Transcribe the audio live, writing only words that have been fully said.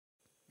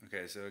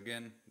Okay, so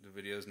again, the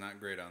video is not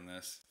great on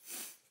this.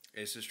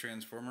 Asus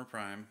Transformer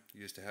Prime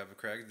used to have a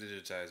cracked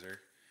digitizer.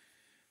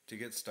 To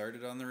get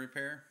started on the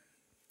repair,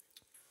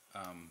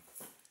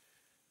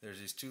 there's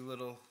these two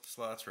little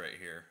slots right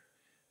here.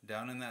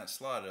 Down in that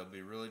slot, it'll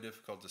be really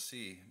difficult to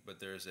see, but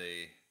there's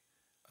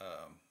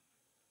oh,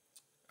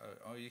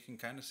 you can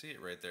kind of see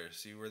it right there.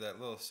 See where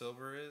that little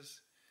silver is?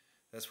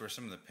 That's where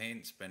some of the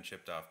paint's been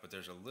chipped off, but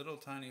there's a little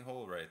tiny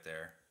hole right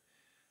there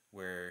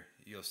where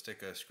you'll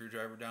stick a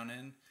screwdriver down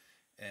in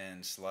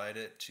and slide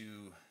it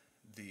to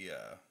the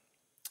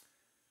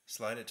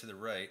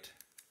right.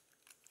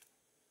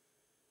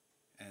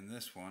 And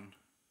this one,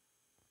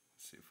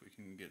 let's see if we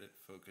can get it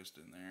focused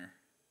in there.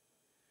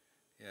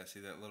 Yeah,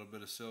 see that little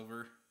bit of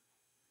silver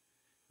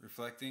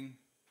reflecting?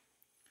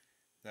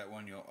 That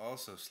one you'll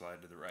also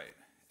slide to the right.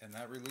 And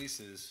that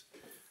releases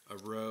a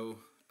row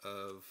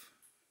of,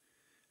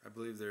 I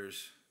believe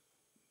there's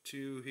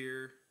two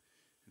here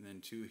and then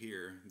two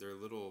here. They're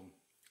little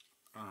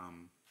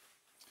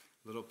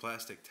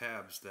plastic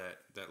tabs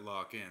that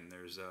lock in.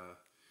 There's a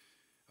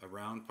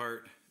round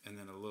part and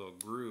then a little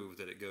groove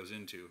that it goes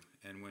into.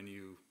 And when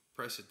you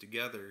press it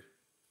together,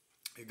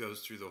 it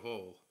goes through the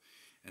hole.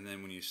 And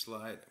then when you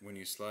slide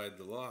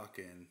the lock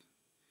in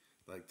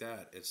like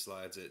that, it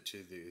slides it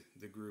to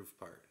the groove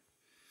part.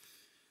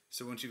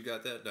 So once you've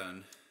got that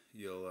done,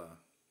 you'll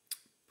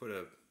put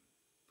a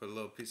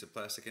little piece of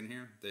plastic in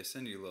here. They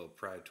send you little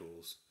pry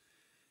tools,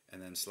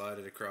 and then slide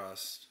it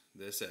across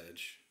this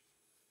edge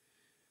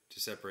to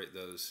separate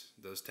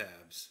those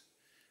tabs.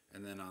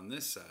 And then on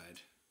this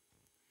side,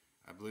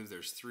 I believe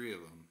there's three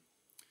of them.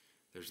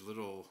 There's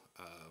little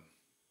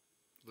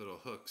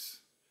hooks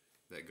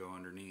that go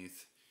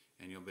underneath,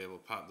 and you'll be able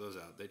to pop those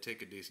out. They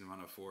take a decent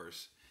amount of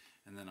force.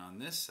 And then on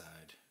this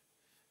side,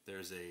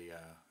 there's a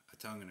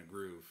tongue and a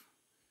groove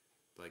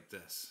like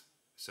this.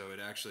 So it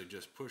actually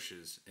just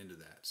pushes into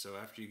that. So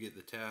after you get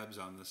the tabs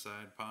on the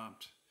side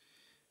popped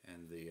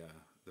and the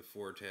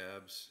four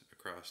tabs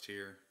across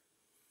here,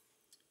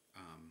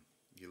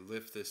 you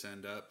lift this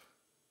end up,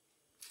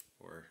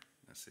 or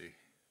let's see,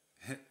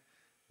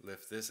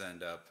 lift this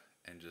end up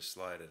and just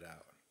slide it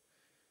out,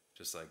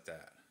 just like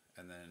that.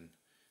 And then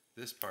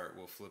this part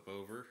will flip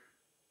over,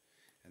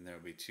 and there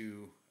will be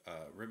two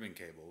ribbon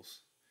cables.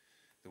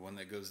 The one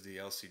that goes to the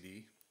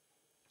LCD.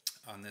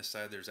 On this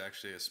side there's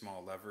actually a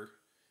small lever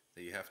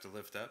that you have to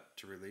lift up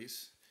to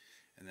release.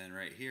 And then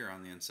right here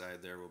on the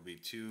inside there will be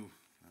two,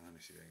 let me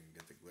see if I can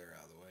get the glare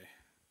out of the way.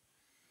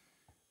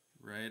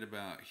 Right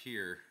about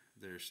here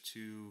there's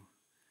two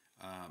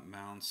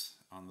mounts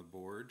on the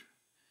board,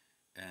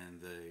 and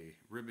the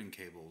ribbon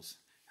cables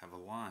have a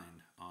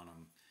line on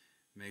them.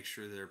 Make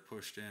sure they're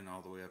pushed in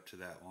all the way up to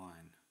that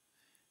line,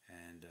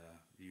 and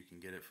you can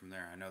get it from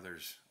there. I know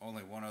there's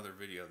only one other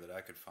video that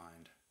I could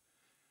find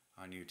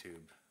on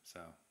YouTube,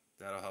 so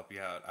that'll help you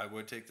out. I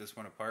would take this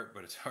one apart,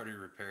 but it's already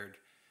repaired,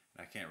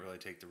 and I can't really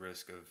take the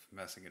risk of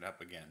messing it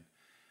up again.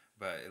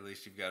 But at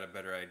least you've got a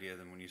better idea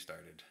than when you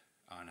started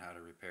on how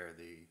to repair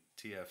the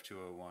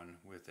tf201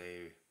 with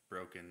a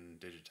broken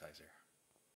digitizer.